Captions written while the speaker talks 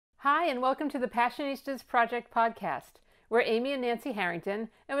Hi, and welcome to the Passionistas Project podcast. We're Amy and Nancy Harrington,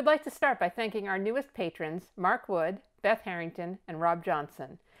 and would like to start by thanking our newest patrons, Mark Wood, Beth Harrington, and Rob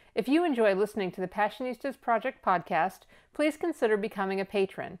Johnson. If you enjoy listening to the Passionistas Project podcast, please consider becoming a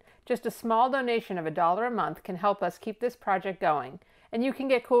patron. Just a small donation of $1 a month can help us keep this project going, and you can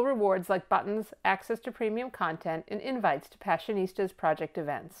get cool rewards like buttons, access to premium content, and invites to Passionistas Project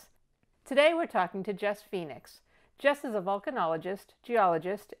events. Today we're talking to Jess Phoenix. Jess is a volcanologist,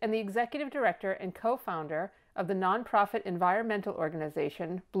 geologist, and the executive director and co-founder of the nonprofit environmental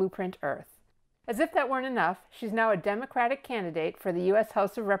organization Blueprint Earth. As if that weren't enough, she's now a Democratic candidate for the U.S.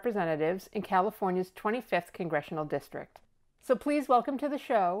 House of Representatives in California's 25th Congressional District. So please welcome to the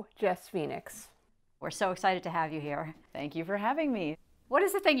show, Jess Phoenix. We're so excited to have you here. Thank you for having me. What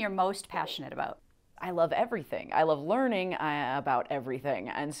is the thing you're most passionate about? I love everything. I love learning about everything.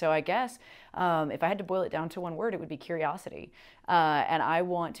 And so I guess if I had to boil it down to one word, it would be curiosity. And I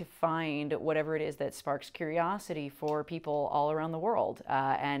want to find whatever it is that sparks curiosity for people all around the world,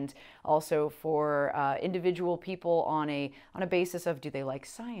 and also for individual people on a basis of, do they like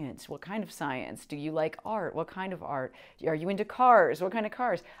science? What kind of science? Do you like art? What kind of art? Are you into cars? What kind of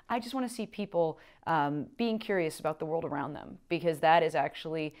cars? I just want to see people being curious about the world around them, because that is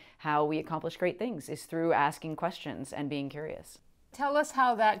actually how we accomplish great things, is through asking questions and being curious. Tell us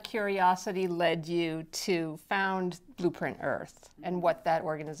how that curiosity led you to found Blueprint Earth and what that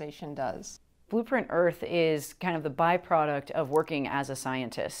organization does. Blueprint Earth is kind of the byproduct of working as a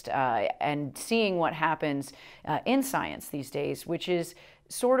scientist and seeing what happens in science these days, which is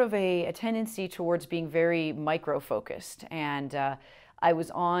sort of a tendency towards being very micro-focused. And I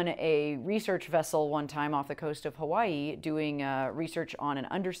was on a research vessel one time off the coast of Hawaii doing research on an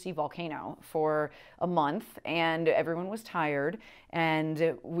undersea volcano for a month, and everyone was tired, and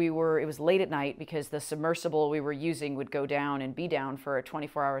it was late at night because the submersible we were using would go down and be down for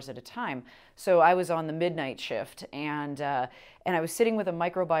 24 hours at a time. So I was on the midnight shift, and I was sitting with a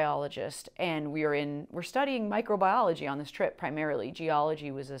microbiologist, and we're studying microbiology on this trip primarily. Geology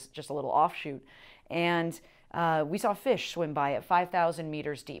was just a little offshoot, and we saw fish swim by at 5,000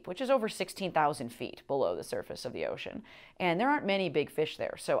 meters deep, which is over 16,000 feet below the surface of the ocean. And there aren't many big fish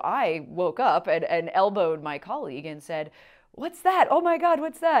there. So I woke up and elbowed my colleague and said, "What's that? Oh my God,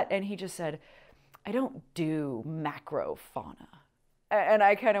 what's that?" And he just said, "I don't do macrofauna." And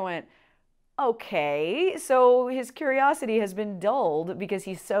I kind of went, okay. So his curiosity has been dulled because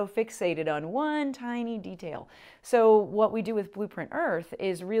he's so fixated on one tiny detail. So what we do with Blueprint Earth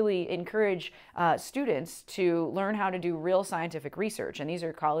is really encourage students to learn how to do real scientific research. And these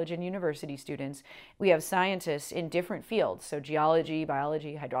are college and university students. We have scientists in different fields, so geology,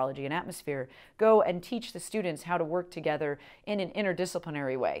 biology, hydrology, and atmosphere, go and teach the students how to work together in an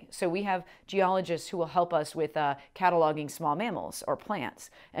interdisciplinary way. So we have geologists who will help us with cataloging small mammals or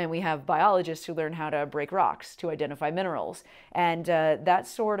plants. And we have biologists who learn how to break rocks to identify minerals. And that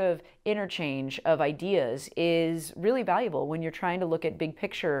sort of interchange of ideas is really valuable when you're trying to look at big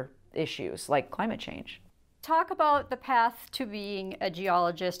picture issues like climate change. Talk about the path to being a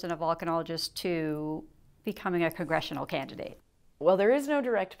geologist and a volcanologist to becoming a congressional candidate. Well, there is no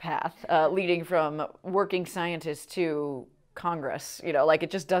direct path leading from working scientist to Congress. Like,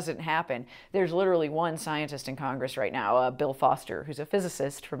 it just doesn't happen. There's literally one scientist in Congress right now, Bill Foster, who's a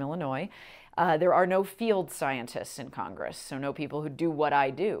physicist from Illinois. There are no field scientists in Congress, so no people who do what I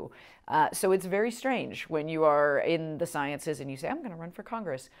do. So it's very strange when you are in the sciences and you say, I'm going to run for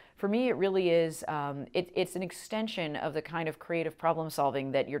Congress. For me, it really is, it's an extension of the kind of creative problem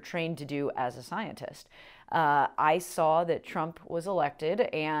solving that you're trained to do as a scientist. I saw that Trump was elected,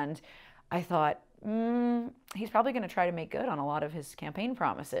 and I thought, he's probably going to try to make good on a lot of his campaign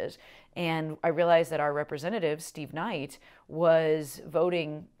promises. And I realized that our representative, Steve Knight, was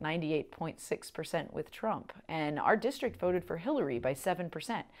voting 98.6% with Trump. And our district voted for Hillary by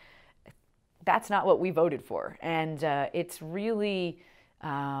 7%. That's not what we voted for. And it's really,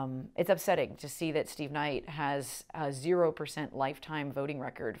 it's upsetting to see that Steve Knight has a 0% lifetime voting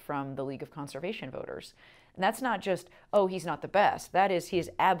record from the League of Conservation Voters. And that's not just, oh, he's not the best. That is, he is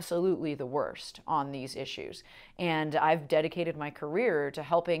absolutely the worst on these issues. And I've dedicated my career to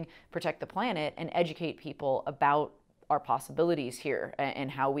helping protect the planet and educate people about our possibilities here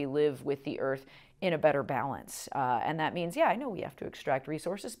and how we live with the Earth in a better balance. And that means, yeah, I know we have to extract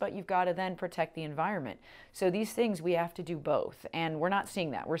resources, but you've got to then protect the environment. So these things, we have to do both. And we're not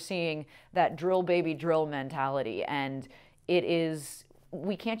seeing that. We're seeing that drill, baby, drill mentality. And it is,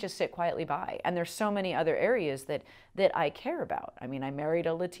 we can't just sit quietly by. And there's so many other areas that I care about. I mean, I married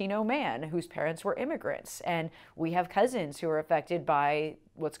a Latino man whose parents were immigrants, and we have cousins who are affected by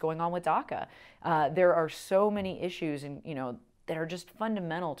what's going on with DACA. There are so many issues, and that are just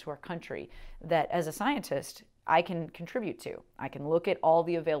fundamental to our country that as a scientist, I can contribute to. I can look at all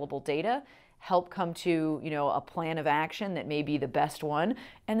the available data, help come to, a plan of action that may be the best one.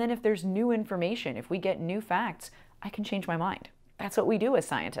 And then if there's new information, if we get new facts, I can change my mind. That's what we do as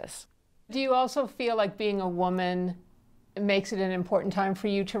scientists. Do you also feel like being a woman makes it an important time for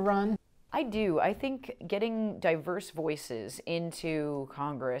you to run? I do. I think getting diverse voices into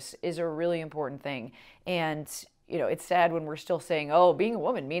Congress is a really important thing. And, it's sad when we're still saying, oh, being a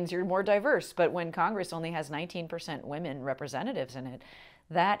woman means you're more diverse. But when Congress only has 19% women representatives in it,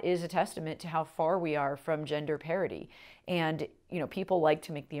 that is a testament to how far we are from gender parity. And, people like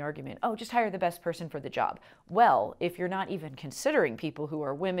to make the argument, oh, just hire the best person for the job. Well, if you're not even considering people who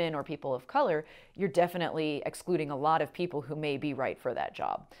are women or people of color, you're definitely excluding a lot of people who may be right for that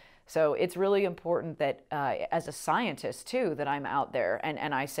job. So it's really important that as a scientist, too, that I'm out there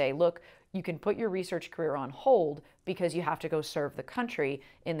and I say, look, you can put your research career on hold because you have to go serve the country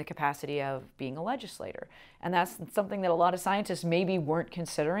in the capacity of being a legislator. And that's something that a lot of scientists maybe weren't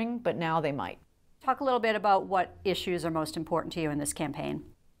considering, but now they might. Talk a little bit about what issues are most important to you in this campaign.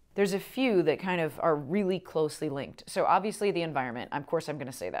 There's a few that kind of are really closely linked. So obviously the environment, of course I'm going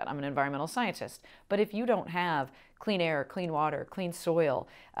to say that. I'm an environmental scientist. But if you don't have clean air, clean water, clean soil,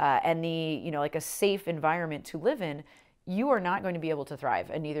 and like a safe environment to live in, you are not going to be able to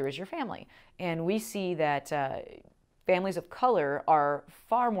thrive, and neither is your family. And we see that families of color are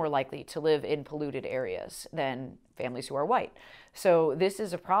far more likely to live in polluted areas than families who are white. So this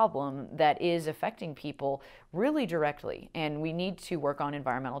is a problem that is affecting people really directly, and we need to work on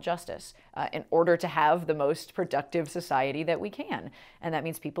environmental justice in order to have the most productive society that we can. And that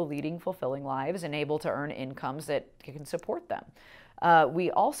means people leading fulfilling lives and able to earn incomes that can support them. We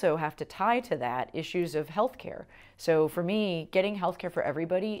also have to tie to that issues of healthcare. So for me, getting healthcare for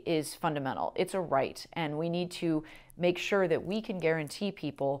everybody is fundamental. It's a right, and we need to make sure that we can guarantee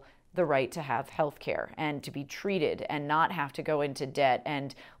people the right to have healthcare and to be treated and not have to go into debt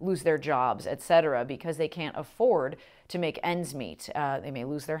and lose their jobs, etc., because they can't afford to make ends meet. They may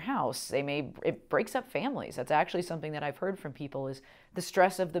lose their house. It breaks up families. That's actually something that I've heard from people is the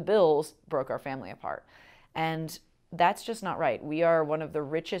stress of the bills broke our family apart. And that's just not right. We are one of the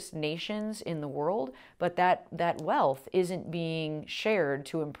richest nations in the world, but that wealth isn't being shared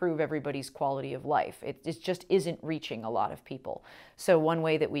to improve everybody's quality of life. It just isn't reaching a lot of people. So one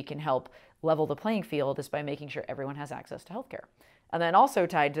way that we can help level the playing field is by making sure everyone has access to healthcare. And then also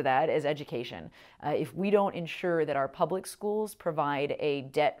tied to that is education. If we don't ensure that our public schools provide a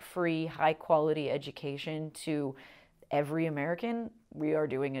debt-free, high-quality education to every American, we are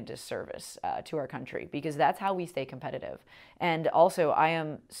doing a disservice to our country, because that's how we stay competitive. And also, I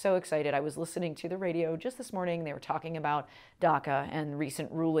am so excited. I was listening to the radio just this morning. They were talking about DACA and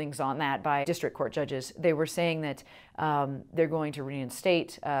recent rulings on that by district court judges. They were saying that they're going to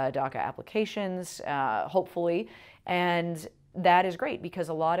reinstate DACA applications, hopefully. And that is great, because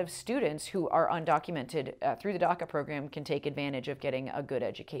a lot of students who are undocumented through the DACA program can take advantage of getting a good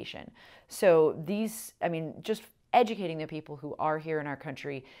education. So just educating the people who are here in our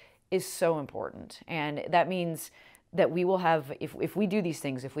country is so important. And that means that we will have, if we do these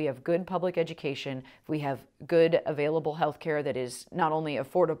things, if we have good public education, if we have good available healthcare that is not only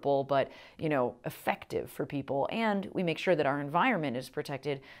affordable, but, effective for people, and we make sure that our environment is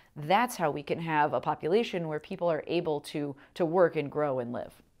protected, that's how we can have a population where people are able to work and grow and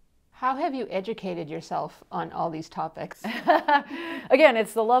live. How have you educated yourself on all these topics? Again,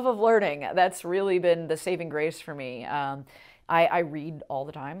 it's the love of learning. That's really been the saving grace for me. I read all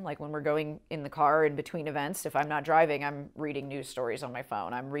the time. Like when we're going in the car in between events, if I'm not driving, I'm reading news stories on my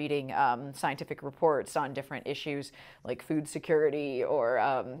phone. I'm reading scientific reports on different issues like food security or,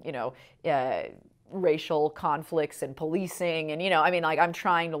 racial conflicts and policing. And, I'm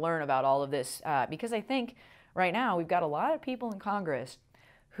trying to learn about all of this because I think right now we've got a lot of people in Congress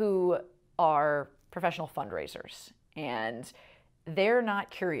who are professional fundraisers, and they're not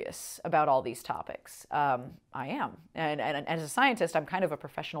curious about all these topics. I am. And as a scientist, I'm kind of a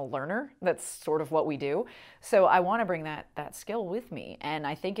professional learner. That's sort of what we do. So I want to bring that skill with me. And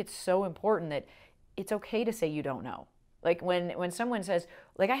I think it's so important that it's okay to say you don't know. Like when someone says,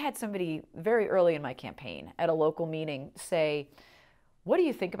 like I had somebody very early in my campaign at a local meeting say, what do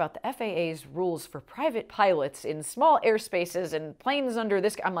you think about the FAA's rules for private pilots in small airspaces and planes under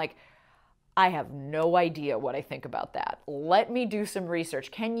this? I'm like, I have no idea what I think about that. Let me do some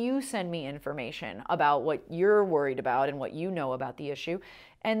research. Can you send me information about what you're worried about and what you know about the issue?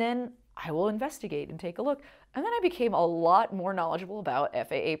 And then I will investigate and take a look. And then I became a lot more knowledgeable about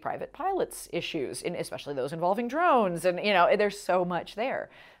FAA private pilots issues, and especially those involving drones. And, there's so much there.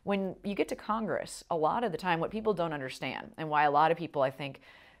 When you get to Congress, a lot of the time, what people don't understand, and why a lot of people, I think,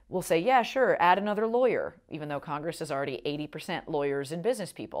 will say, yeah, sure, add another lawyer, even though Congress is already 80% lawyers and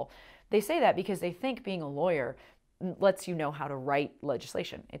business people. They say that because they think being a lawyer lets you know how to write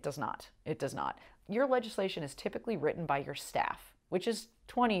legislation. It does not. It does not. Your legislation is typically written by your staff, which is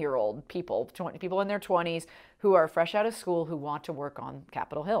 20-year-old people, people in their 20s who are fresh out of school who want to work on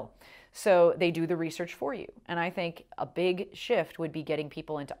Capitol Hill. So they do the research for you. And I think a big shift would be getting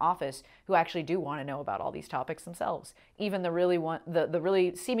people into office who actually do want to know about all these topics themselves. Even the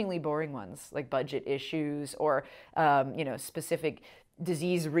really seemingly boring ones, like budget issues or specific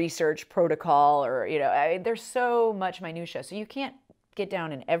disease research protocol, or there's so much minutia. So you can't get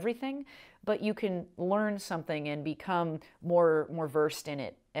down in everything, but you can learn something and become more versed in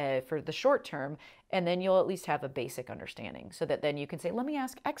it for the short term, and then you'll at least have a basic understanding, so that then you can say, let me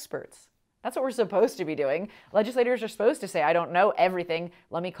ask experts. That's what we're supposed to be doing. Legislators are supposed to say, I don't know everything,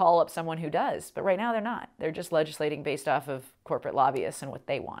 let me call up someone who does. But right now they're not. They're just legislating based off of corporate lobbyists and what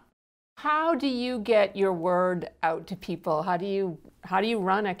they want. How do you get your word out to people? How do you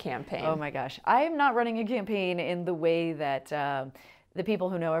run a campaign? Oh my gosh, I am not running a campaign in the way that the people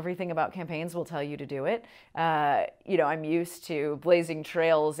who know everything about campaigns will tell you to do it. I'm used to blazing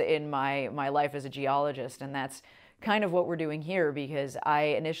trails in my life as a geologist, and that's kind of what we're doing here, because I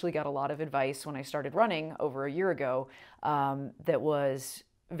initially got a lot of advice when I started running over a year ago that was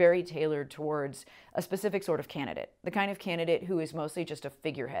very tailored towards a specific sort of candidate, the kind of candidate who is mostly just a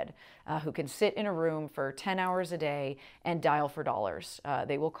figurehead, who can sit in a room for 10 hours a day and dial for dollars.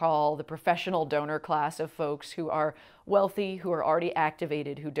 They will call the professional donor class of folks who are wealthy, who are already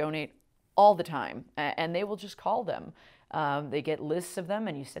activated, who donate all the time, and they will just call them. They get lists of them,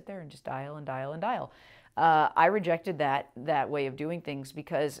 and you sit there and just dial and dial and dial. I rejected that way of doing things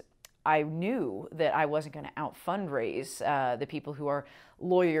because I knew that I wasn't going to out fundraise the people who are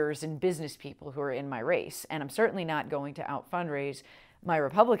lawyers and business people who are in my race. And I'm certainly not going to out fundraise my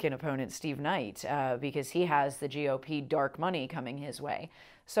Republican opponent, Steve Knight, because he has the GOP dark money coming his way.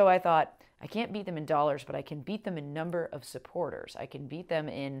 So I thought, I can't beat them in dollars, but I can beat them in number of supporters. I can beat them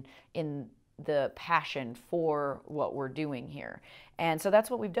in the passion for what we're doing here. And so that's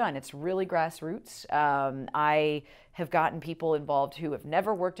what we've done. It's really grassroots. I have gotten people involved who have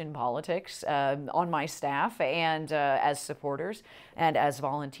never worked in politics on my staff, and as supporters and as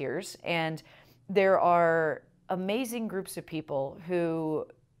volunteers. And there are amazing groups of people who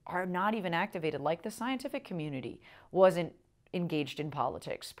are not even activated, like the scientific community wasn't engaged in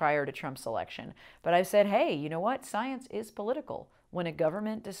politics prior to Trump's election. But I've said, hey, you know what? Science is political. When a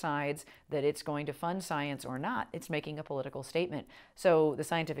government decides that it's going to fund science or not, it's making a political statement. So the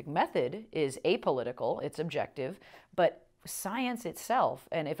scientific method is apolitical, it's objective, but science itself,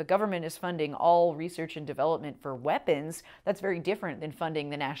 and if a government is funding all research and development for weapons, that's very different than funding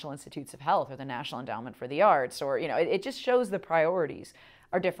the National Institutes of Health or the National Endowment for the Arts, or, it just shows the priorities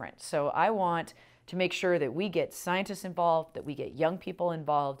are different. So I want to make sure that we get scientists involved, that we get young people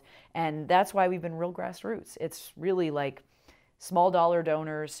involved, and that's why we've been real grassroots. It's really like small dollar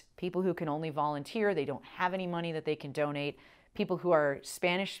donors, people who can only volunteer, they don't have any money that they can donate, people who are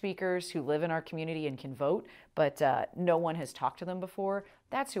Spanish speakers who live in our community and can vote, but no one has talked to them before.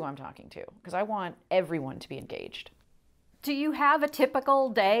 That's who I'm talking to, because I want everyone to be engaged. Do you have a typical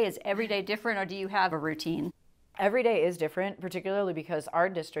day? Is every day different, or do you have a routine? Every day is different, particularly because our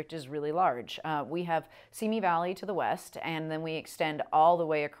district is really large. We have Simi Valley to the west, and then we extend all the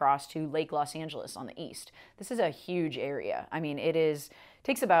way across to Lake Los Angeles on the east. This is a huge area. I mean,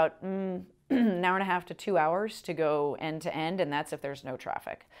 takes about an hour and a half to 2 hours to go end to end, and that's if there's no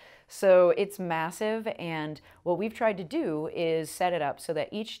traffic. So it's massive, and what we've tried to do is set it up so that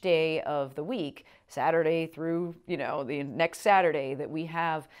each day of the week, Saturday through the next Saturday, that we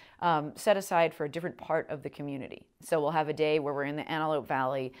have set aside for a different part of the community. So we'll have a day where we're in the Antelope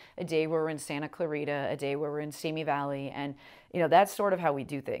Valley, a day where we're in Santa Clarita, a day where we're in Simi Valley, and that's sort of how we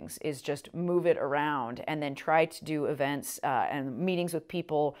do things, is just move it around and then try to do events and meetings with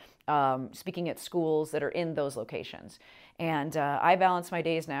people, speaking at schools that are in those locations. And I balance my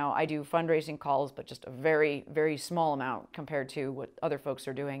days now. I do fundraising calls, but just a very, very small amount compared to what other folks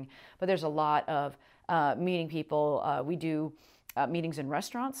are doing. But there's a lot of meeting people. We do meetings in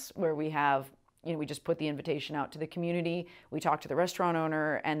restaurants where we have, we just put the invitation out to the community. We talk to the restaurant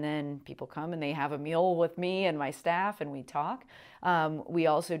owner, and then people come and they have a meal with me and my staff, and we talk. We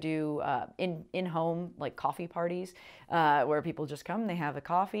also do in-home like coffee parties where people just come, they have a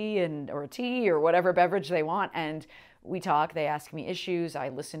coffee or a tea or whatever beverage they want, and we talk, they ask me issues, I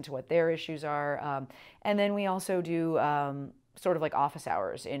listen to what their issues are. And then we also do sort of like office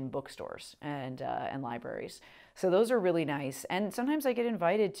hours in bookstores and libraries. So those are really nice. And sometimes I get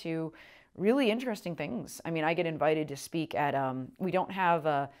invited to really interesting things. I mean, I get invited to speak at, we don't have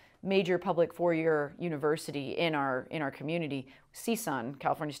a major public four-year university in our community. CSUN,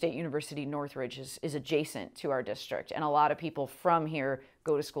 California State University Northridge, is adjacent to our district, and a lot of people from here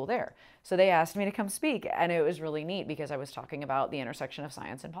go to school there. So they asked me to come speak, and it was really neat because I was talking about the intersection of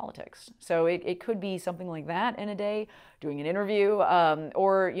science and politics. So it could be something like that in a day, doing an interview,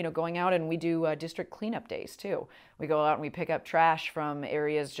 or going out, and we do district cleanup days too. We go out and we pick up trash from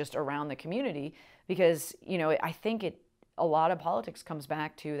areas just around the community because I think a lot of politics comes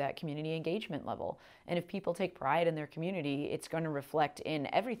back to that community engagement level. And if people take pride in their community, it's going to reflect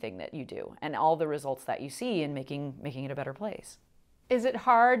in everything that you do and all the results that you see in making it a better place. Is it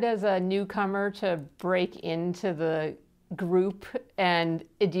hard as a newcomer to break into the group? And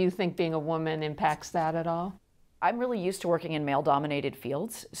do you think being a woman impacts that at all? I'm really used to working in male-dominated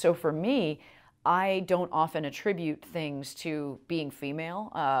fields. So for me, I don't often attribute things to being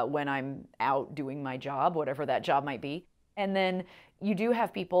female when I'm out doing my job, whatever that job might be. And then you do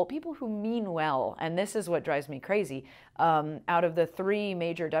have people who mean well, and this is what drives me crazy. Out of the 3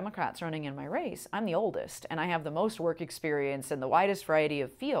 major Democrats running in my race, I'm the oldest, and I have the most work experience and the widest variety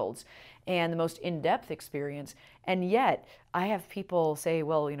of fields and the most in-depth experience. And yet I have people say,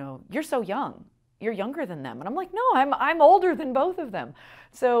 well, you're so young. You're younger than them. And I'm like, no, I'm older than both of them.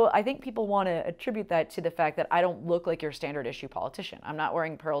 So I think people want to attribute that to the fact that I don't look like your standard issue politician. I'm not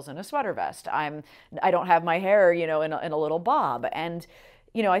wearing pearls in a sweater vest. I don't have my hair, in a little bob. And,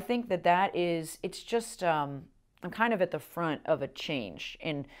 I think that is, it's just, I'm kind of at the front of a change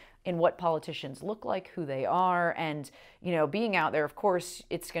in what politicians look like, who they are. And, being out there, of course,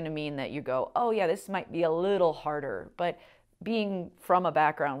 it's going to mean that you go, oh yeah, this might be a little harder. But being from a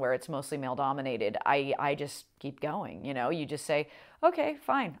background where it's mostly male dominated, I just keep going. You just say, okay,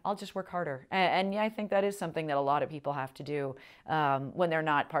 fine, I'll just work harder. And yeah, I think that is something that a lot of people have to do when they're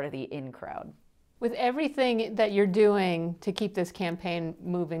not part of the in crowd. With everything that you're doing to keep this campaign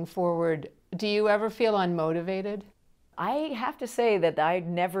moving forward, do you ever feel unmotivated? I have to say that I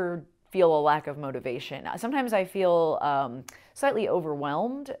never feel a lack of motivation. Sometimes I feel slightly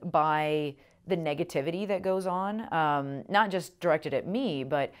overwhelmed by the negativity that goes on, not just directed at me,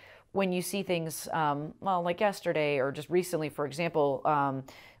 but when you see things, like yesterday or just recently, for example,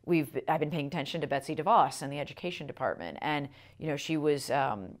 I've been paying attention to Betsy DeVos in the education department, and she was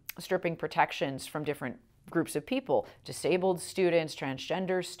stripping protections from different groups of people: disabled students,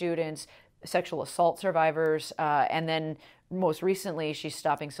 transgender students, sexual assault survivors, and then most recently, she's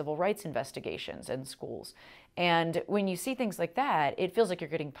stopping civil rights investigations in schools. And when you see things like that, it feels like you're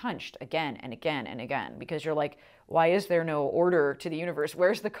getting punched again and again and again, because you're like, why is there no order to the universe?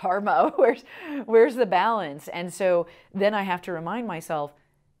 Where's the karma? Where's the balance? And so then I have to remind myself,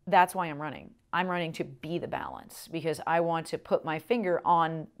 that's why I'm running. I'm running to be the balance, because I want to put my finger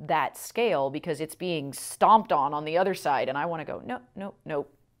on that scale because it's being stomped on the other side. And I want to go, no,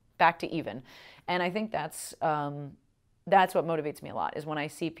 back to even. And I think that's what motivates me a lot, is when I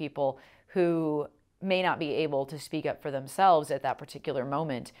see people who may not be able to speak up for themselves at that particular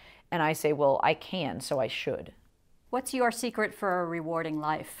moment. And I say, well, I can, so I should. What's your secret for a rewarding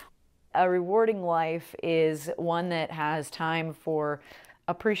life? A rewarding life is one that has time for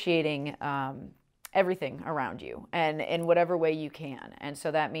appreciating everything around you and in whatever way you can. And so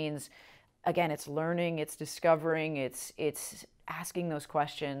that means, again, it's learning, it's discovering, it's asking those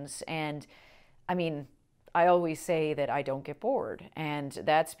questions. And I mean, I always say that I don't get bored. And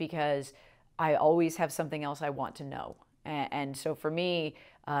that's because I always have something else I want to know. And so for me,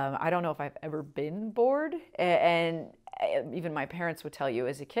 I don't know if I've ever been bored. And even my parents would tell you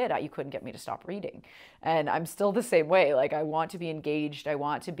as a kid, you couldn't get me to stop reading. And I'm still the same way. Like, I want to be engaged. I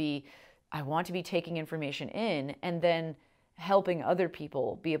want to be taking information in and then helping other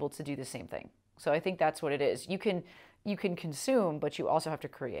people be able to do the same thing. So I think that's what it is. You can consume, but you also have to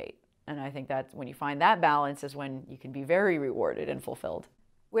create. And I think that when you find that balance is when you can be very rewarded and fulfilled.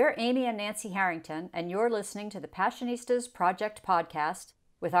 We're Amy and Nancy Harrington, and you're listening to the Passionistas Project podcast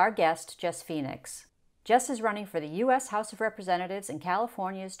with our guest, Jess Phoenix. Jess is running for the U.S. House of Representatives in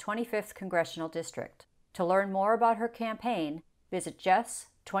California's 25th Congressional District. To learn more about her campaign, visit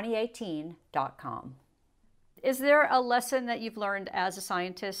jess2018.com. Is there a lesson that you've learned as a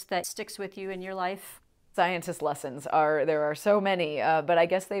scientist that sticks with you in your life? Scientist lessons there are so many, but I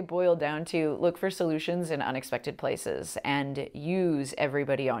guess they boil down to look for solutions in unexpected places and use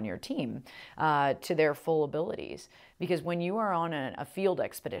everybody on your team to their full abilities. Because when you are on a field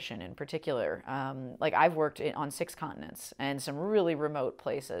expedition in particular, like I've worked on 6 continents and some really remote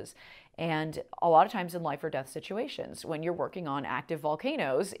places, and a lot of times in life or death situations, when you're working on active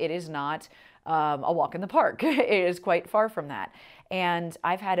volcanoes, it is not a walk in the park. It is quite far from that. And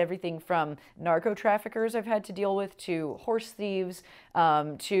I've had everything from narco traffickers I've had to deal with, to horse thieves,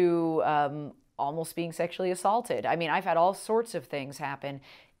 to almost being sexually assaulted. I mean, I've had all sorts of things happen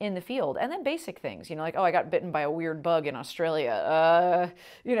in the field. And then basic things, like, oh, I got bitten by a weird bug in Australia.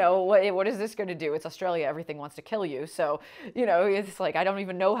 What is this going to do? It's Australia. Everything wants to kill you. So, it's like, I don't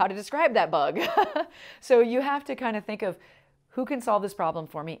even know how to describe that bug. So you have to kind of think of, who can solve this problem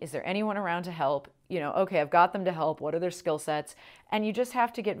for me? Is there anyone around to help? Okay, I've got them to help. What are their skill sets? And you just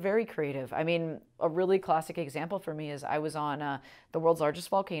have to get very creative. I mean, a really classic example for me is I was on the world's largest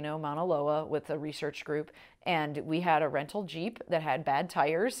volcano, Mauna Loa, with a research group, and we had a rental Jeep that had bad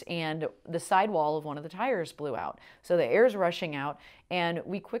tires, and the sidewall of one of the tires blew out. So the air's rushing out, and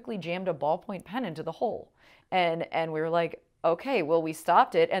we quickly jammed a ballpoint pen into the hole. And we were like, okay, well, we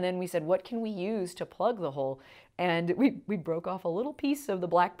stopped it, and then we said, what can we use to plug the hole? And we broke off a little piece of the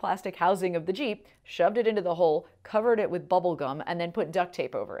black plastic housing of the Jeep, shoved it into the hole, covered it with bubble gum, and then put duct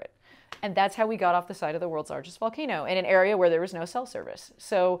tape over it. And that's how we got off the side of the world's largest volcano in an area where there was no cell service.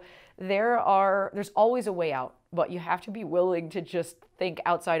 So there's always a way out, but you have to be willing to just think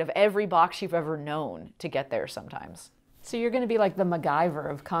outside of every box you've ever known to get there sometimes. So you're going to be like the MacGyver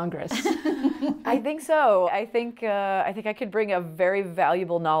of Congress. I think so. I think I could bring a very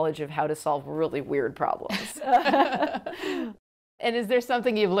valuable knowledge of how to solve really weird problems. And is there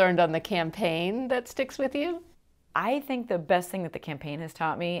something you've learned on the campaign that sticks with you? I think the best thing that the campaign has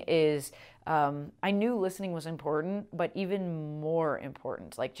taught me is I knew listening was important, but even more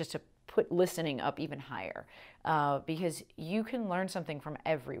important, like just to put listening up even higher, because you can learn something from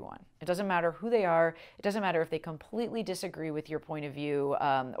everyone. It doesn't matter who they are. It doesn't matter if they completely disagree with your point of view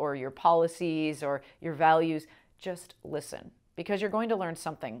or your policies or your values. Just listen, because you're going to learn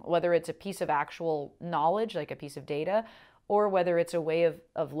something, whether it's a piece of actual knowledge, like a piece of data, or whether it's a way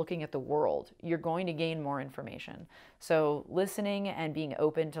of looking at the world. You're going to gain more information. So listening and being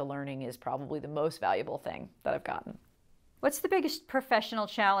open to learning is probably the most valuable thing that I've gotten. What's the biggest professional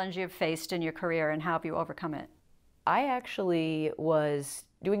challenge you've faced in your career, and how have you overcome it? I actually was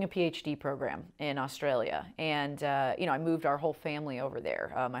doing a PhD program in Australia, and I moved our whole family over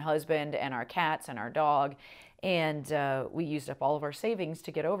there, my husband and our cats and our dog, and we used up all of our savings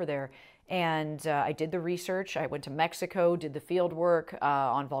to get over there. And I did the research. I went to Mexico, did the field work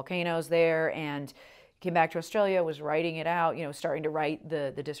on volcanoes there, and came back to Australia, was writing it out, starting to write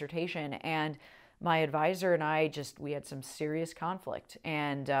the dissertation. And my advisor and I we had some serious conflict,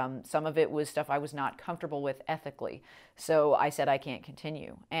 and some of it was stuff I was not comfortable with ethically. So I said, I can't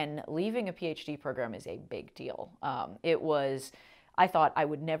continue. And leaving a PhD program is a big deal. I thought I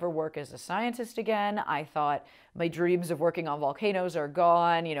would never work as a scientist again. I thought my dreams of working on volcanoes are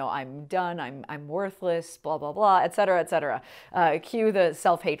gone. I'm done. I'm worthless, blah, blah, blah, et cetera, et cetera. Cue the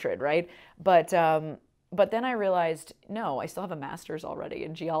self-hatred, right? But then I realized, no, I still have a master's already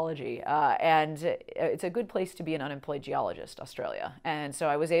in geology, and it's a good place to be an unemployed geologist, Australia. And so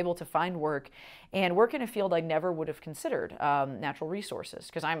I was able to find work and work in a field I never would have considered, natural resources,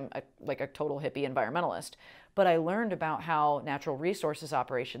 because I'm like a total hippie environmentalist. But I learned about how natural resources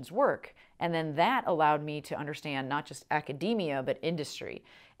operations work, and then that allowed me to understand not just academia, but industry.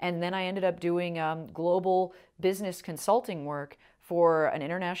 And then I ended up doing global business consulting work for an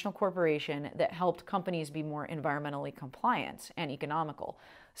international corporation that helped companies be more environmentally compliant and economical.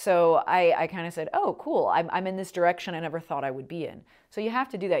 So I kind of said, oh, cool, I'm in this direction I never thought I would be in. So you have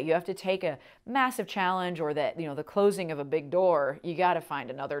to do that. You have to take a massive challenge, or that, the closing of a big door, you got to find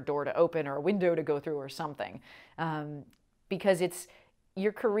another door to open or a window to go through or something. Because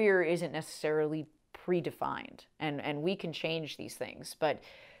your career isn't necessarily predefined, and we can change these things, but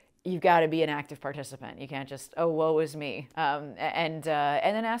you've got to be an active participant. You can't just, oh, woe is me. And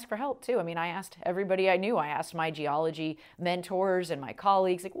then ask for help too. I mean, I asked everybody I knew. I asked my geology mentors and my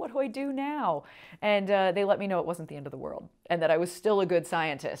colleagues, like, what do I do now? And they let me know it wasn't the end of the world, and that I was still a good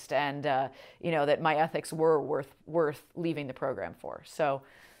scientist, and that my ethics were worth leaving the program for. So,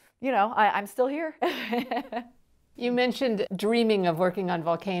 I'm still here. You mentioned dreaming of working on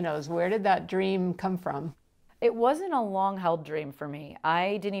volcanoes. Where did that dream come from? It wasn't a long-held dream for me.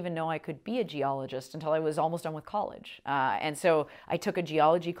 I didn't even know I could be a geologist until I was almost done with college. And so I took a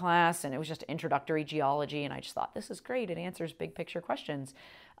geology class, and it was just introductory geology, and I just thought, this is great. It answers big picture questions.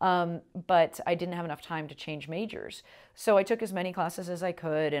 but I didn't have enough time to change majors. So I took as many classes as I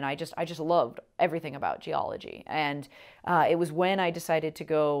could, and I just loved everything about geology. And it was when I decided to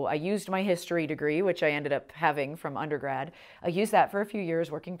go, I used my history degree, which I ended up having from undergrad. I used that for a few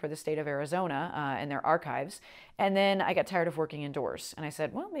years working for the state of Arizona and their archives. And then I got tired of working indoors. And I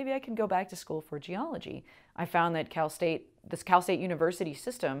said, well, maybe I can go back to school for geology. I found that this Cal State University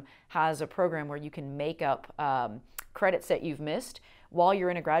system has a program where you can make up credits that you've missed while you're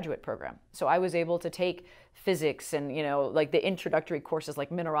in a graduate program. So I was able to take physics and, like the introductory courses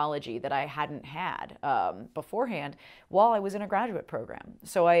like mineralogy that I hadn't had beforehand while I was in a graduate program.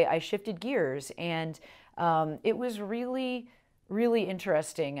 So I shifted gears, and it was really, really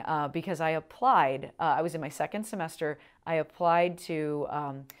interesting because I applied. I was in my second semester. I applied to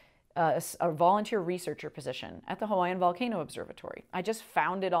a volunteer researcher position at the Hawaiian Volcano Observatory. I just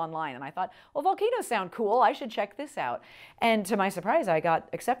found it online, and I thought, well, volcanoes sound cool. I should check this out. And to my surprise, I got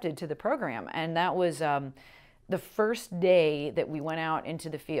accepted to the program. And that was the first day that we went out into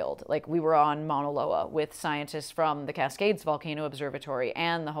the field. Like, we were on Mauna Loa with scientists from the Cascades Volcano Observatory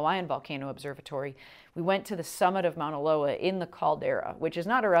and the Hawaiian Volcano Observatory. We went to the summit of Mauna Loa in the caldera, which is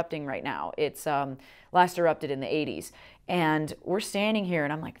not erupting right now. It's last erupted in the 80s. And we're standing here,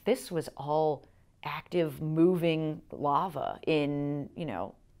 and I'm like, this was all active, moving lava in,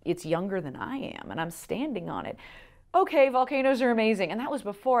 it's younger than I am, and I'm standing on it. Okay, volcanoes are amazing. And that was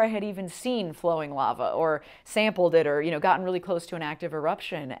before I had even seen flowing lava or sampled it or, gotten really close to an active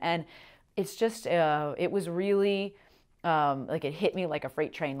eruption. And it's just, it was really, like, it hit me like a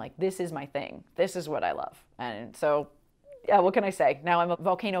freight train. Like, this is my thing. This is what I love. And so, yeah, what can I say? Now I'm a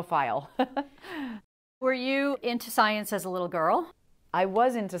volcanophile. Were you into science as a little girl? I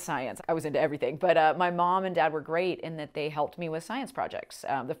was into science. I was into everything, but my mom and dad were great in that they helped me with science projects.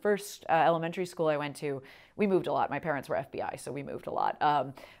 The first elementary school I went to, we moved a lot. My parents were FBI, so we moved a lot.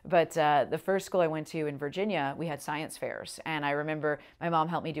 But the first school I went to in Virginia, we had science fairs. And I remember my mom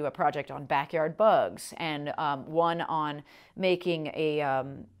helped me do a project on backyard bugs and one on making a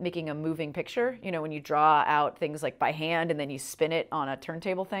moving picture. When you draw out things like by hand and then you spin it on a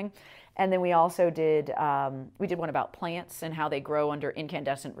turntable thing. And then we also did one about plants and how they grow under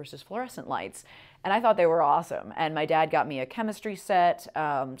incandescent versus fluorescent lights. And I thought they were awesome. And my dad got me a chemistry set,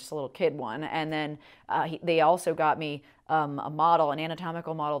 just a little kid one. And then they also got me a model, an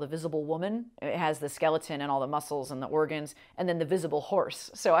anatomical model, the visible woman. It has the skeleton and all the muscles and the organs, and then the visible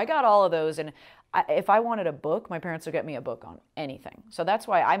horse. So I got all of those. And if I wanted a book, my parents would get me a book on anything. So that's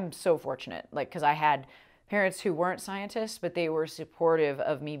why I'm so fortunate, because I had parents who weren't scientists, but they were supportive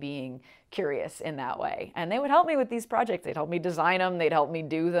of me being curious in that way. And they would help me with these projects. They'd help me design them. They'd help me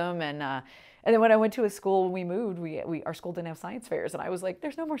do them. And then when I went to a school, when we moved, our school didn't have science fairs. And I was like,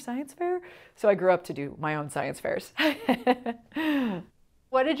 there's no more science fair. So I grew up to do my own science fairs.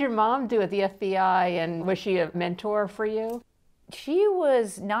 What did your mom do at the FBI, and was she a mentor for you? She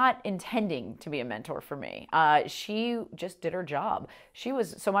was not intending to be a mentor for me. She just did her job.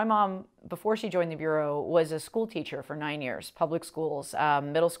 So my mom, before she joined the Bureau, was a school teacher for 9 years, public schools,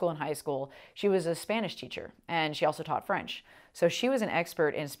 middle school and high school. She was a Spanish teacher, and she also taught French. So she was an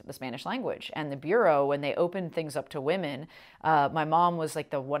expert in the Spanish language. And the Bureau, when they opened things up to women, my mom was like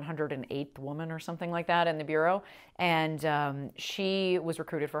the 108th woman or something like that in the Bureau. And she was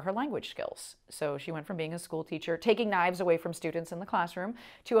recruited for her language skills. So she went from being a school teacher, taking knives away from students in the classroom,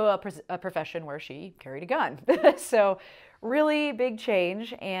 to a profession where she carried a gun. So really big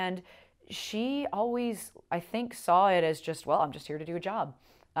change. And she always, I think, saw it as just, well, I'm just here to do a job.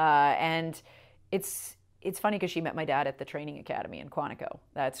 And it's funny because she met my dad at the training academy in Quantico.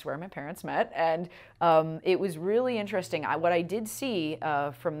 That's where my parents met. And it was really interesting. What I did see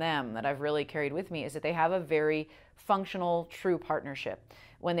from them that I've really carried with me is that they have a very functional, true partnership.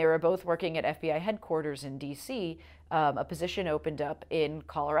 When they were both working at FBI headquarters in DC, a position opened up in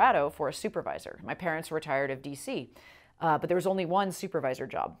Colorado for a supervisor. My parents were retired of DC. But there was only one supervisor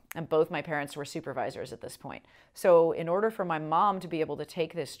job, and both my parents were supervisors at this point. So in order for my mom to be able to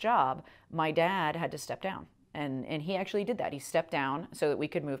take this job, my dad had to step down. And he actually did that. He stepped down so that we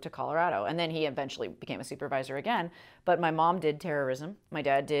could move to Colorado. And then he eventually became a supervisor again. But my mom did terrorism. My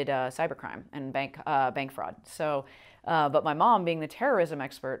dad did cybercrime and bank fraud. So, but my mom, being the terrorism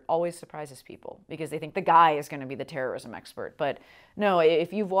expert, always surprises people because they think the guy is going to be the terrorism expert. But no,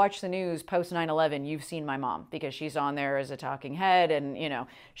 if you've watched the news post 9/11, you've seen my mom because she's on there as a talking head. And,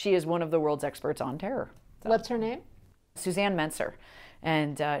 she is one of the world's experts on terror. So. What's her name? Suzanne Menser.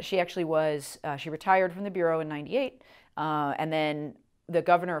 And she actually she retired from the Bureau in 98. And then the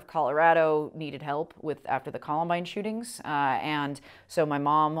governor of Colorado needed help after the Columbine shootings, and so my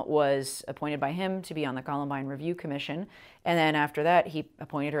mom was appointed by him to be on the Columbine Review Commission, and then after that he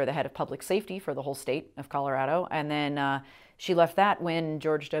appointed her the head of public safety for the whole state of Colorado, and then she left that when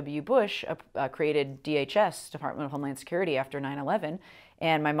George W. Bush created DHS, Department of Homeland Security, after 9/11.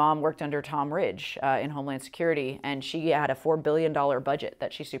 And my mom worked under Tom Ridge in Homeland Security, and she had a $4 billion budget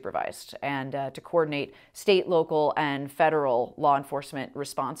that she supervised, and to coordinate state, local, and federal law enforcement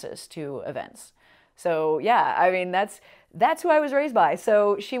responses to events. So yeah, I mean, that's who I was raised by.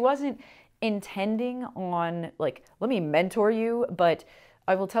 So she wasn't intending on, like, let me mentor you, but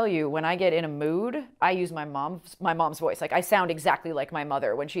I will tell you, when I get in a mood, I use my mom's voice. Like, I sound exactly like my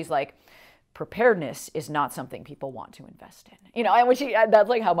mother when she's like, preparedness is not something people want to invest in. You know, and that's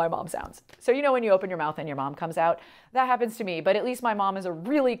like how my mom sounds. So, you know, when you open your mouth and your mom comes out, that happens to me. But at least my mom is a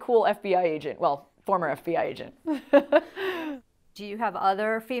really cool FBI agent. Well, former FBI agent. Do you have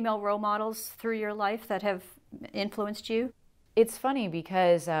other female role models through your life that have influenced you? It's funny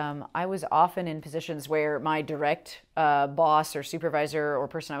because I was often in positions where my direct boss or supervisor or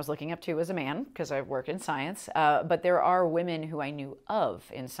person I was looking up to was a man, because I worked in science. But there are women who I knew of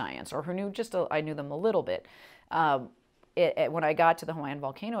in science, or who knew I knew them a little bit. When I got to the Hawaiian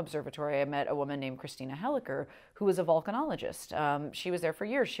Volcano Observatory, I met a woman named Christina Helliker, who was a volcanologist. She was there for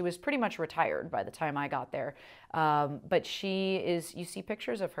years. She was pretty much retired by the time I got there. But you see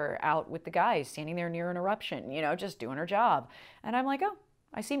pictures of her out with the guys, standing there near an eruption, you know, just doing her job. And I'm like, oh,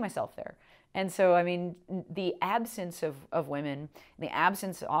 I see myself there. And so, I mean, the absence of women, the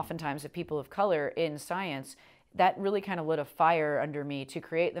absence oftentimes of people of color in science, that really kind of lit a fire under me to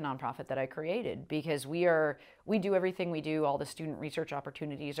create the nonprofit that I created, because we do everything we do. All the student research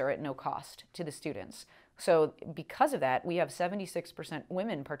opportunities are at no cost to the students. So because of that, we have 76%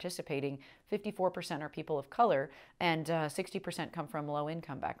 women participating, 54% are people of color, and 60% come from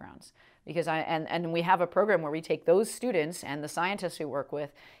low-income backgrounds. Because and we have a program where we take those students and the scientists we work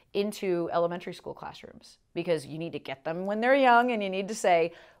with into elementary school classrooms, because you need to get them when they're young, and you need to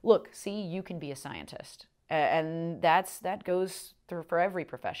say, look, see, you can be a scientist. And that goes through for every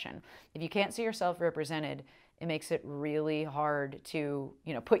profession. If you can't see yourself represented, it makes it really hard to,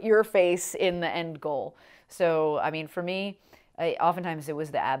 you know, put your face in the end goal. So, I mean, for me, oftentimes it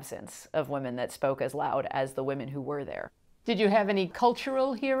was the absence of women that spoke as loud as the women who were there. Did you have any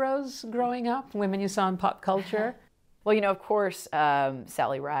cultural heroes growing up, women you saw in pop culture? Well, you know, of course,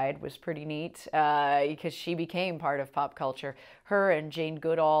 Sally Ride was pretty neat because she became part of pop culture. Her and Jane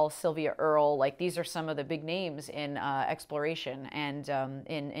Goodall, Sylvia Earle, like, these are some of the big names in exploration and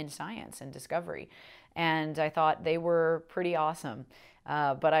in science and discovery. And I thought they were pretty awesome.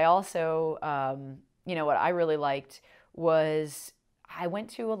 But I also, you know, what I really liked was I went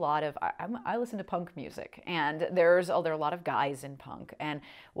to a lot of, I listen to punk music, and there are a lot of guys in punk. And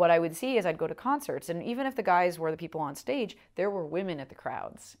what I would see is I'd go to concerts, and even if the guys were the people on stage, there were women at the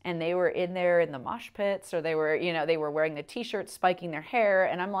crowds, and they were in there in the mosh pits, or they were, you know, they were wearing the t-shirts, spiking their hair.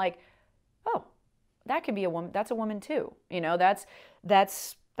 And I'm like, oh, that could be a woman. That's a woman too. You know, that's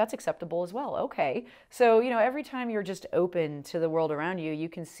acceptable as well. Okay. So, you know, every time you're just open to the world around you, you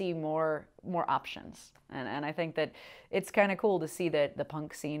can see more options. And I think that it's kind of cool to see that the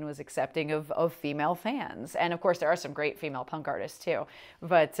punk scene was accepting of female fans. And of course, there are some great female punk artists too.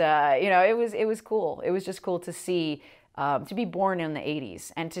 But, you know, it was cool. It was just cool to see, to be born in the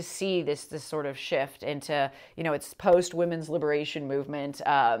 80s and to see this sort of shift into, you know, it's post-women's liberation movement,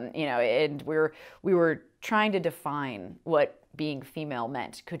 you know, and we were trying to define what being female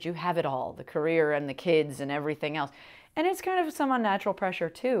meant. Could you have it all, the career and the kids and everything else? And it's kind of some unnatural pressure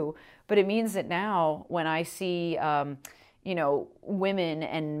too, but it means that now when I see, you know, women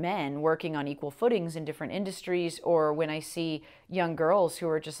and men working on equal footings in different industries, or when I see young girls who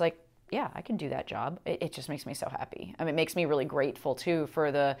are just like, yeah, I can do that job. It just makes me so happy. I mean, it makes me really grateful too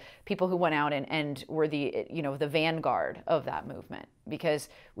for the people who went out and were the, you know, the vanguard of that movement, because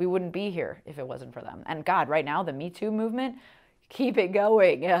we wouldn't be here if it wasn't for them. And God, right now, the Me Too movement, keep it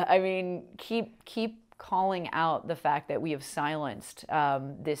going. I mean, keep calling out the fact that we have silenced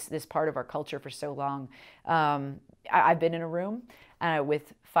this part of our culture for so long. I've been in a room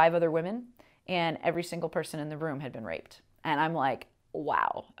with 5 other women, and every single person in the room had been raped. And I'm like,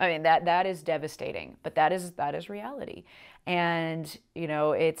 wow. I mean, that is devastating, but that is reality. And, you know,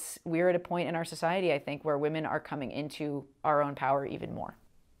 we're at a point in our society, I think, where women are coming into our own power even more.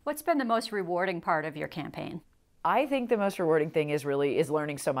 What's been the most rewarding part of your campaign? I think the most rewarding thing is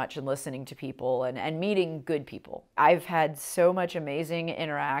learning so much and listening to people and meeting good people. I've had so much amazing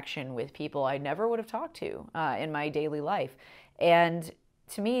interaction with people I never would have talked to in my daily life. And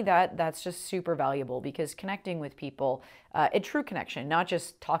to me, that's just super valuable, because connecting with people, a true connection, not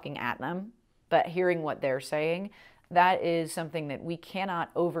just talking at them, but hearing what they're saying, that is something that we cannot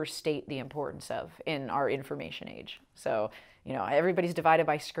overstate the importance of in our information age. So, everybody's divided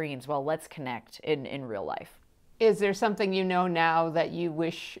by screens. Well, let's connect in real life. Is there something you know now that you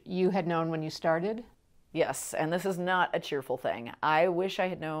wish you had known when you started? Yes, and this is not a cheerful thing. I wish I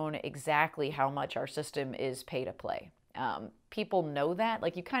had known exactly how much our system is pay to play. People know that.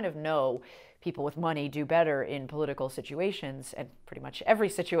 Like, you kind of know people with money do better in political situations, and pretty much every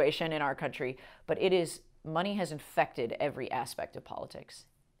situation in our country, but money has infected every aspect of politics.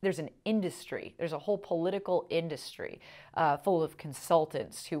 There's an industry, there's a whole political industry full of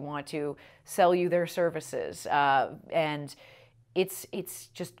consultants who want to sell you their services, and it's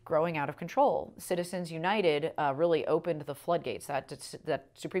just growing out of control. Citizens United really opened the floodgates. That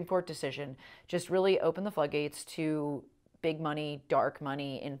Supreme Court decision just really opened the floodgates to big money, dark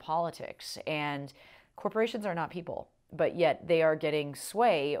money in politics. And corporations are not people, but yet they are getting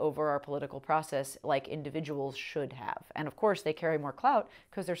sway over our political process like individuals should have. And of course, they carry more clout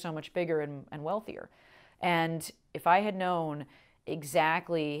because they're so much bigger and wealthier. And if I had known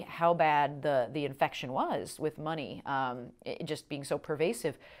exactly how bad the infection was with money, it just being so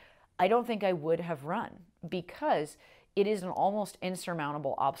pervasive, I don't think I would have run, because it is an almost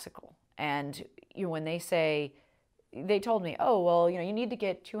insurmountable obstacle. And when they told me, oh, well, you need to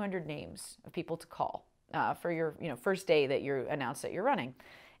get 200 names of people to call for your first day that you announce that you're running,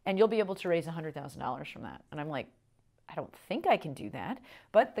 and you'll be able to raise $100,000 from that. And I'm like, I don't think I can do that.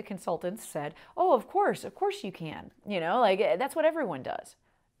 But the consultants said, oh, of course you can. That's what everyone does.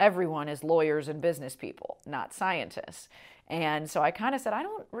 Everyone is lawyers and business people, not scientists. And so I kind of said, I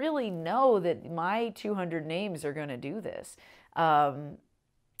don't really know that my 200 names are going to do this. And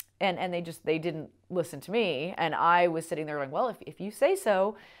they didn't listen to me. And I was sitting there going, well, if you say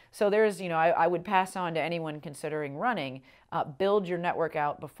so. So there's, I would pass on to anyone considering running, build your network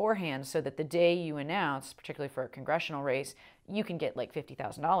out beforehand so that the day you announce, particularly for a congressional race, you can get like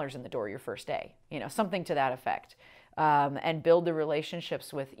 $50,000 in the door your first day, something to that effect. And build the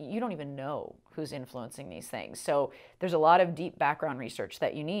relationships with, you don't even know who's influencing these things. So there's a lot of deep background research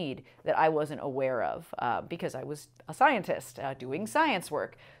that you need that I wasn't aware of because I was a scientist doing science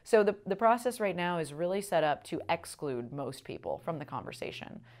work. So the process right now is really set up to exclude most people from the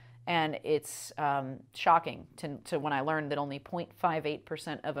conversation. And it's shocking to when I learned that only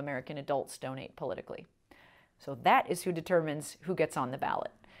 0.58% of American adults donate politically. So that is who determines who gets on the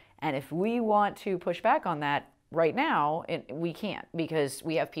ballot. And if we want to push back on that, right now, we can't, because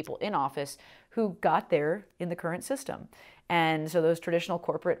we have people in office who got there in the current system. And so those traditional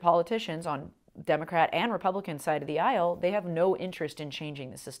corporate politicians on Democrat and Republican side of the aisle, they have no interest in changing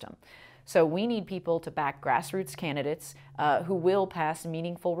the system. So we need people to back grassroots candidates who will pass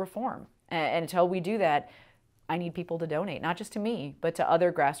meaningful reform. And until we do that, I need people to donate, not just to me, but to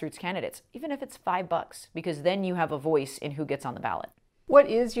other grassroots candidates, even if it's $5, because then you have a voice in who gets on the ballot. What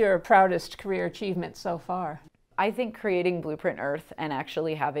is your proudest career achievement so far? I think creating Blueprint Earth and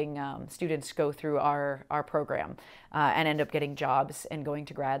actually having students go through our program and end up getting jobs and going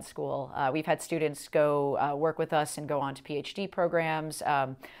to grad school. We've had students go work with us and go on to PhD programs,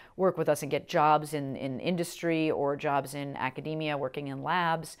 work with us and get jobs in industry or jobs in academia, working in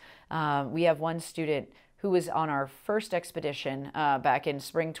labs. We have one student who was on our first expedition back in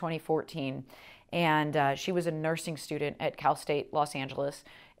spring 2014, and she was a nursing student at Cal State Los Angeles.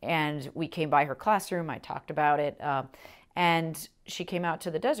 And we came by her classroom, I talked about it, and she came out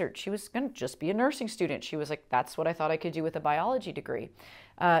to the desert. She was going to just be a nursing student. She was like, that's what I thought I could do with a biology degree.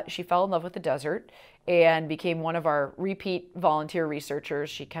 She fell in love with the desert and became one of our repeat volunteer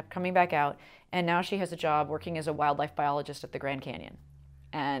researchers. She kept coming back out, and now she has a job working as a wildlife biologist at the Grand Canyon.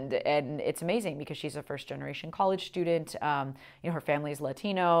 And it's amazing because she's a first-generation college student. Her family is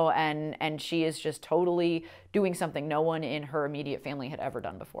Latino, and she is just totally doing something no one in her immediate family had ever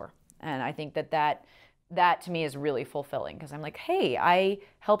done before. And I think that to me is really fulfilling, because I'm like, hey, I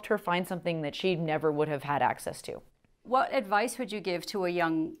helped her find something that she never would have had access to. What advice would you give to a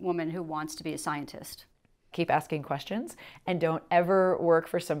young woman who wants to be a scientist? Keep asking questions, and don't ever work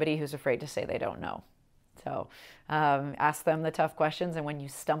for somebody who's afraid to say they don't know. So ask them the tough questions, and when you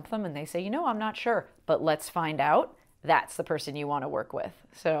stump them and they say, I'm not sure, but let's find out, that's the person you want to work with.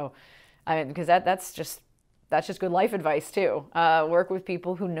 So, because that's just good life advice too. Work with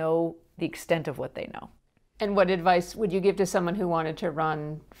people who know the extent of what they know. And what advice would you give to someone who wanted to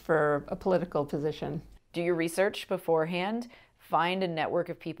run for a political position? Do your research beforehand. Find a network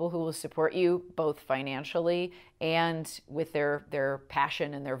of people who will support you both financially and with their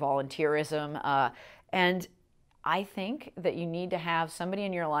passion and their volunteerism. And I think that you need to have somebody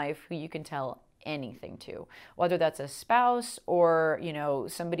in your life who you can tell anything to, whether that's a spouse or,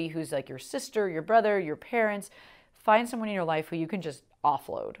 somebody who's like your sister, your brother, your parents. Find someone in your life who you can just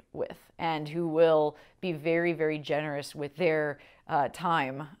offload with and who will be very, very generous with their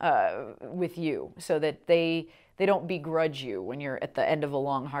time with you, so that they don't begrudge you when you're at the end of a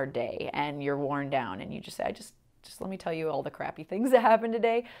long, hard day and you're worn down and you just say, just let me tell you all the crappy things that happened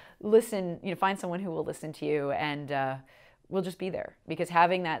today. Listen, find someone who will listen to you and we'll just be there. Because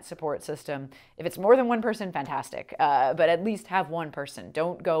having that support system, if it's more than one person, fantastic. But at least have one person.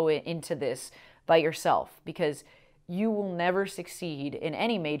 Don't go into this by yourself, because you will never succeed in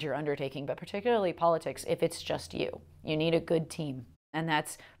any major undertaking, but particularly politics, if it's just you. You need a good team. And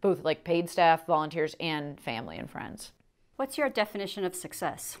that's both like paid staff, volunteers, and family and friends. What's your definition of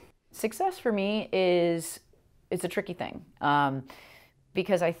success? Success for me is a tricky thing.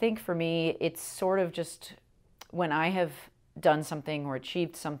 Because I think for me, it's sort of just when I have done something or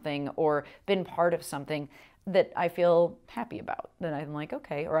achieved something or been part of something that I feel happy about, that I'm like,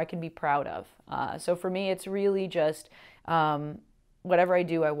 okay, or I can be proud of. So for me, it's really just whatever I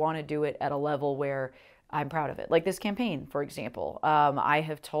do, I want to do it at a level where I'm proud of it. Like this campaign, for example. I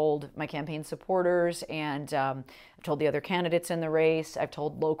have told my campaign supporters and I've told the other candidates in the race, I've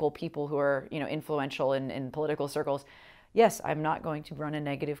told local people who are, influential in political circles, yes, I'm not going to run a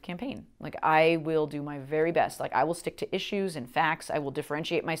negative campaign. Like, I will do my very best. Like, I will stick to issues and facts. I will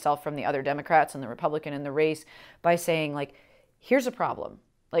differentiate myself from the other Democrats and the Republican in the race by saying, like, here's a problem.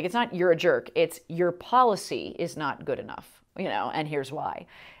 Like, it's not you're a jerk. It's your policy is not good enough, and here's why.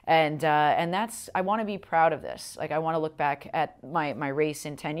 And that's, I want to be proud of this. Like, I want to look back at my race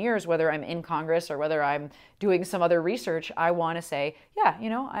in 10 years, whether I'm in Congress or whether I'm doing some other research. I want to say, yeah,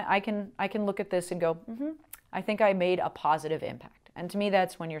 I can look at this and go, I think I made a positive impact. And to me,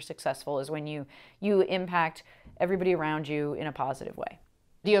 that's when you're successful, is when you impact everybody around you in a positive way.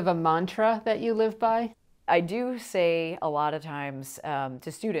 Do you have a mantra that you live by? I do say a lot of times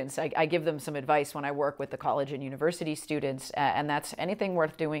to students, I give them some advice when I work with the college and university students, and that's anything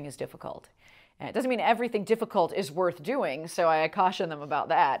worth doing is difficult. And it doesn't mean everything difficult is worth doing, so I caution them about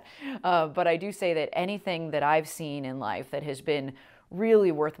that. But I do say that anything that I've seen in life that has been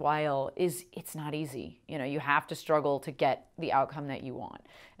really worthwhile it's not easy. You have to struggle to get the outcome that you want.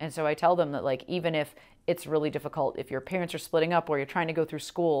 And so I tell them that, like, even if it's really difficult, if your parents are splitting up or you're trying to go through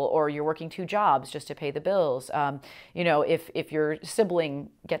school or you're working 2 jobs just to pay the bills, if your sibling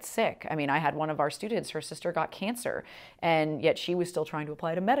gets sick. I mean, I had one of our students, her sister got cancer, and yet she was still trying to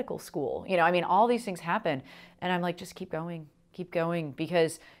apply to medical school. All these things happen. And I'm like, just keep going,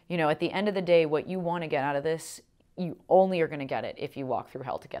 because, at the end of the day, what you want to get out of this, you only are going to get it if you walk through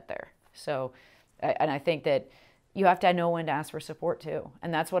hell to get there. So, and I think that you have to know when to ask for support too.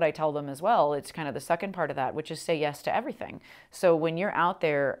 And that's what I tell them as well. It's kind of the second part of that, which is say yes to everything. So when you're out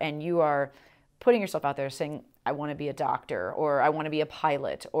there and you are putting yourself out there saying, I want to be a doctor, or I want to be a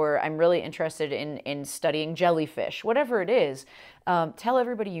pilot, or I'm really interested in studying jellyfish, whatever it is, tell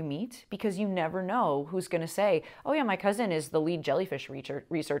everybody you meet, because you never know who's going to say, oh yeah, my cousin is the lead jellyfish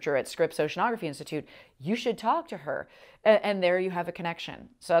researcher at Scripps Oceanography Institute. You should talk to her. And there you have a connection.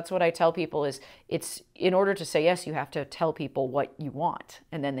 So that's what I tell people is, it's in order to say yes, you have to tell people what you want,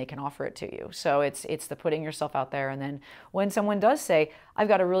 and then they can offer it to you. So it's the putting yourself out there. And then when someone does say, I've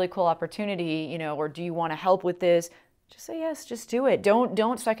got a really cool opportunity, or do you want to help with this? Just say yes, just do it.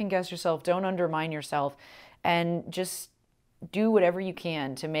 Don't second guess yourself. Don't undermine yourself, and just do whatever you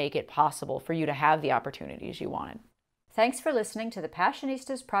can to make it possible for you to have the opportunities you wanted. Thanks for listening to the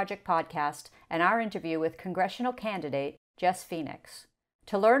Passionistas Project podcast and our interview with congressional candidate Jess Phoenix.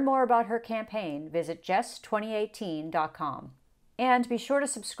 To learn more about her campaign, visit jess2018.com. And be sure to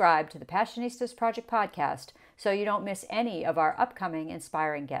subscribe to the Passionistas Project podcast so you don't miss any of our upcoming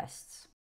inspiring guests.